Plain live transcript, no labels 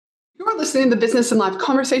You're listening to the Business and Life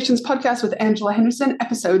Conversations podcast with Angela Henderson,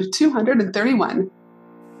 episode 231.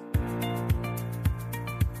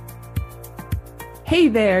 Hey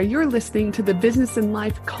there, you're listening to the Business and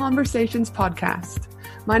Life Conversations podcast.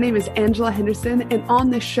 My name is Angela Henderson, and on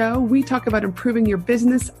this show, we talk about improving your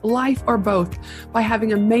business, life, or both by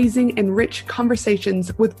having amazing and rich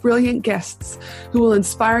conversations with brilliant guests who will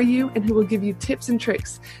inspire you and who will give you tips and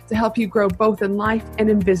tricks to help you grow both in life and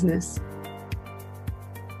in business.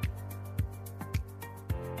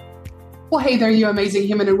 Well, hey there, you amazing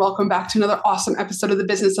human, and welcome back to another awesome episode of the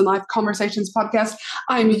Business and Life Conversations podcast.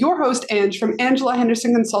 I'm your host, Ange, from Angela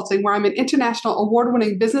Henderson Consulting, where I'm an international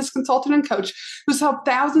award-winning business consultant and coach who's helped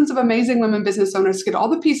thousands of amazing women business owners get all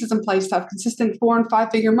the pieces in place to have consistent 4- and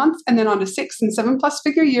 5-figure months and then on to 6- and 7+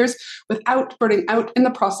 figure years without burning out in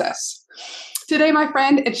the process. Today, my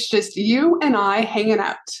friend, it's just you and I hanging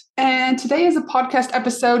out. And today is a podcast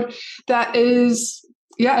episode that is,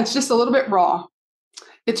 it's just a little bit raw.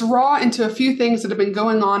 It's raw into a few things that have been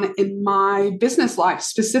going on in my business life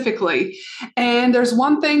specifically. And there's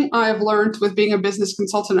one thing I've learned with being a business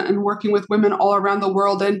consultant and working with women all around the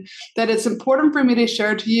world, and that it's important for me to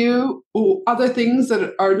share to you other things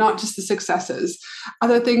that are not just the successes,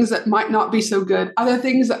 other things that might not be so good, other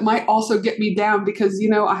things that might also get me down because,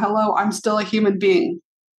 hello, I'm still a human being.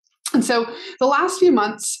 And so the last few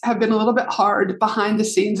months have been a little bit hard behind the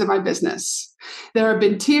scenes in my business. There have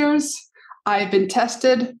been tears. I've been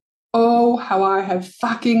tested. Oh, how I have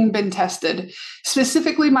fucking been tested.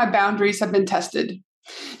 Specifically, my boundaries have been tested.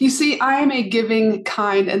 You see, I am a giving,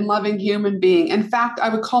 kind, and loving human being. In fact, I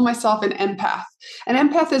would call myself an empath. An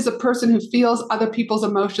empath is a person who feels other people's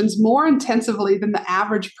emotions more intensively than the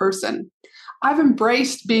average person. I've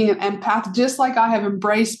embraced being an empath just like I have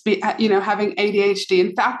embraced having ADHD.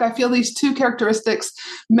 In fact, I feel these two characteristics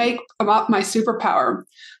make up my superpower.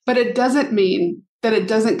 But it doesn't mean that it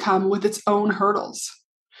doesn't come with its own hurdles.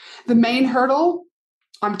 The main hurdle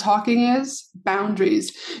I'm talking is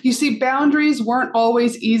boundaries. You see, boundaries weren't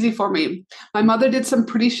always easy for me. My mother did some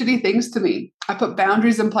pretty shitty things to me. I put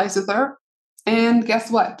boundaries in place with her. And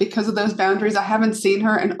guess what? Because of those boundaries, I haven't seen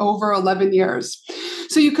her in over 11 years.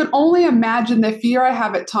 So you can only imagine the fear I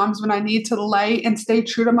have at times when I need to lay and stay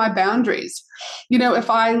true to my boundaries. If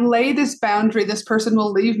I lay this boundary, this person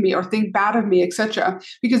will leave me or think bad of me, etc.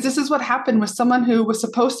 Because this is what happened with someone who was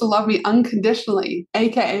supposed to love me unconditionally,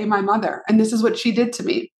 aka my mother. And this is what she did to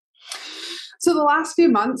me. So the last few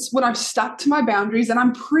months, when I've stuck to my boundaries, and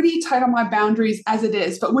I'm pretty tight on my boundaries as it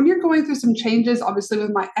is, but when you're going through some changes, obviously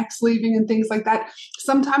with my ex leaving and things like that,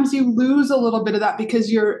 sometimes you lose a little bit of that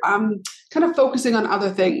because you're kind of focusing on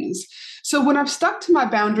other things. So when I've stuck to my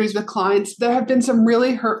boundaries with clients, there have been some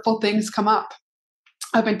really hurtful things come up.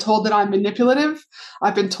 I've been told that I'm manipulative.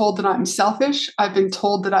 I've been told that I'm selfish. I've been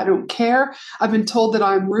told that I don't care. I've been told that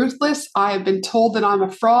I'm ruthless. I have been told that I'm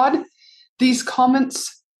a fraud. These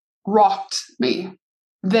comments rocked me.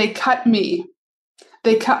 They cut me.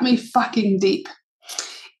 They cut me fucking deep.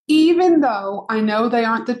 Even though I know they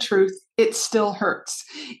aren't the truth, it still hurts.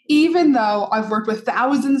 Even though I've worked with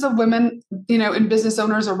thousands of women, and business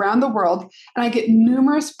owners around the world, and I get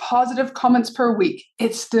numerous positive comments per week,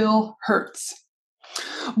 it still hurts.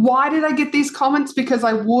 Why did I get these comments? Because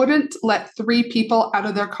I wouldn't let 3 people out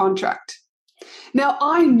of their contract. Now,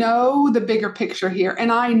 I know the bigger picture here,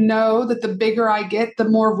 and I know that the bigger I get, the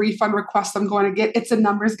more refund requests I'm going to get. It's a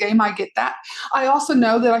numbers game. I get that. I also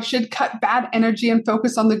know that I should cut bad energy and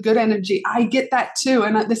focus on the good energy. I get that too,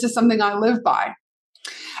 and this is something I live by.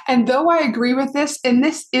 And though I agree with this, in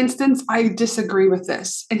this instance, I disagree with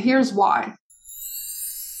this. And here's why.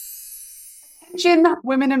 Attention,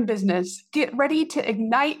 women in business. Get ready to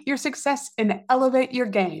ignite your success and elevate your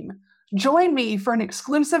game. Join me for an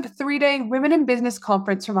exclusive 3-day Women in Business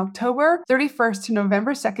conference from October 31st to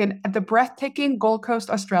November 2nd at the breathtaking Gold Coast,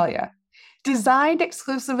 Australia. Designed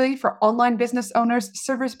exclusively for online business owners,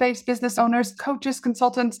 service-based business owners, coaches,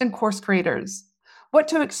 consultants, and course creators. What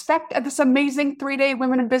to expect at this amazing 3-day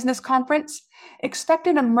Women in Business conference? Expect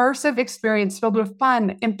an immersive experience filled with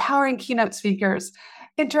fun, empowering keynote speakers,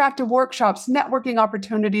 interactive workshops, networking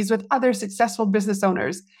opportunities with other successful business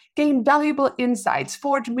owners, gain valuable insights,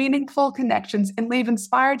 forge meaningful connections, and leave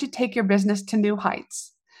inspired to take your business to new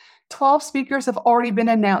heights. 12 speakers have already been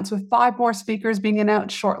announced, with 5 more speakers being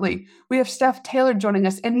announced shortly. We have Steph Taylor joining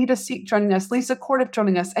us, Anita Seek joining us, Lisa Cordiff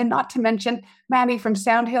joining us, and not to mention Maddie from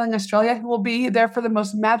Sound Healing Australia, who will be there for the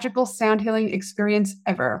most magical sound healing experience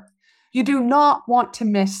ever. You do not want to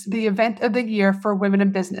miss the event of the year for women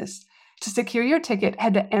in business. To secure your ticket,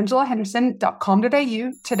 head to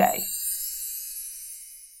angelahenderson.com.au today.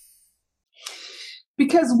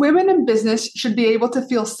 Because women in business should be able to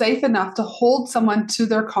feel safe enough to hold someone to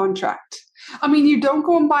their contract. I mean, you don't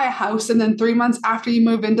go and buy a house and then 3 months after you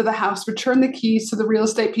move into the house, return the keys to the real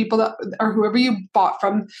estate people that, or whoever you bought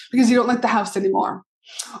from because you don't like the house anymore.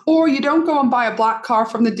 Or you don't go and buy a black car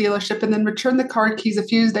from the dealership and then return the car keys a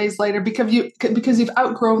few days later because you've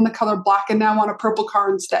outgrown the color black and now want a purple car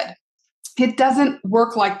instead. It doesn't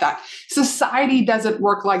work like that. Society doesn't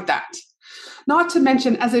work like that. Not to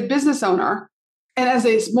mention, as a business owner, and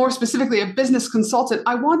as more specifically a business consultant,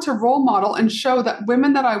 I want to role model and show that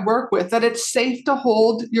women that I work with, that it's safe to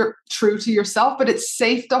hold true to yourself, but it's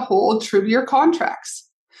safe to hold true to your contracts.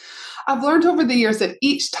 I've learned over the years that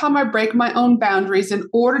each time I break my own boundaries in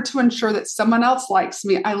order to ensure that someone else likes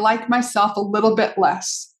me, I like myself a little bit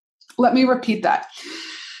less. Let me repeat that.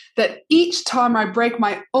 That each time I break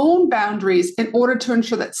my own boundaries in order to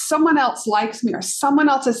ensure that someone else likes me or someone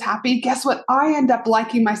else is happy, guess what? I end up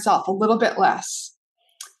liking myself a little bit less.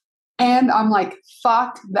 And I'm like,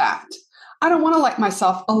 fuck that. I don't want to like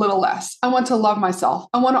myself a little less. I want to love myself.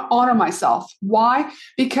 I want to honor myself. Why?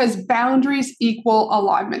 Because boundaries equal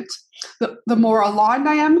alignment. The more aligned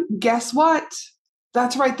I am, guess what?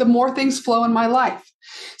 That's right. The more things flow in my life.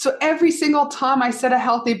 So every single time I set a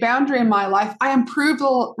healthy boundary in my life, I improve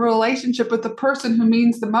the relationship with the person who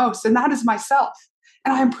means the most, and that is myself.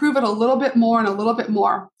 And I improve it a little bit more and a little bit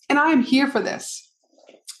more. And I am here for this.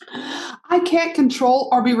 I can't control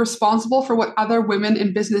or be responsible for what other women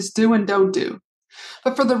in business do and don't do.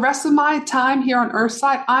 But for the rest of my time here on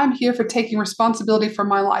Earthside, I'm here for taking responsibility for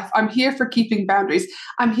my life. I'm here for keeping boundaries.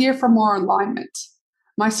 I'm here for more alignment.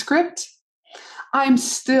 My script? I'm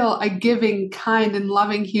still a giving, kind, and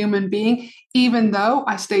loving human being, even though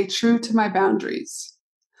I stay true to my boundaries.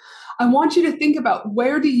 I want you to think about,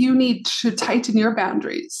 where do you need to tighten your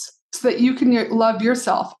boundaries so that you can love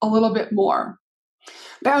yourself a little bit more?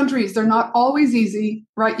 Boundaries, they're not always easy,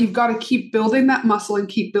 right? You've got to keep building that muscle and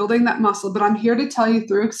keep building that muscle. But I'm here to tell you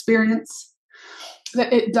through experience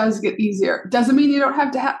that it does get easier. It doesn't mean you don't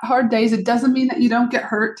have to have hard days. It doesn't mean that you don't get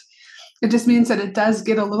hurt. It just means that it does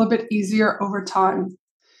get a little bit easier over time.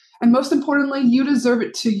 And most importantly, you deserve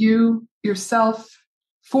it to you, yourself,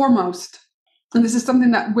 foremost. And this is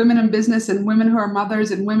something that women in business and women who are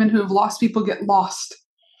mothers and women who have lost people get lost.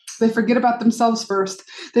 They forget about themselves first.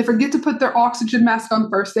 They forget to put their oxygen mask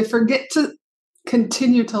on first. They forget to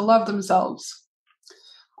continue to love themselves.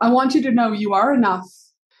 I want you to know you are enough.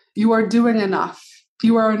 You are doing enough.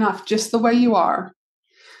 You are enough just the way you are.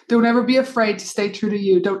 Don't ever be afraid to stay true to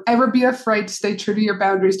you. Don't ever be afraid to stay true to your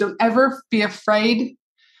boundaries. Don't ever be afraid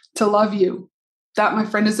to love you. That, my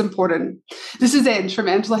friend, is important. This is Ange from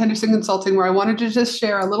Angela Henderson Consulting, where I wanted to just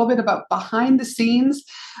share a little bit about behind the scenes,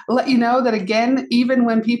 let you know that, again, even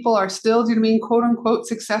when people are still, quote unquote,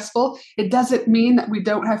 successful, it doesn't mean that we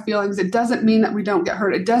don't have feelings. It doesn't mean that we don't get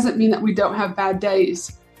hurt. It doesn't mean that we don't have bad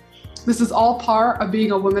days. This is all part of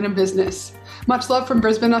being a woman in business. Much love from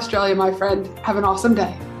Brisbane, Australia, my friend. Have an awesome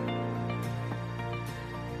day.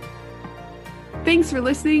 Thanks for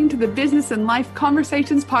listening to the Business and Life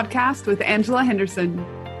Conversations podcast with Angela Henderson.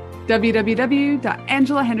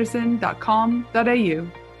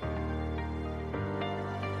 www.angelahenderson.com.au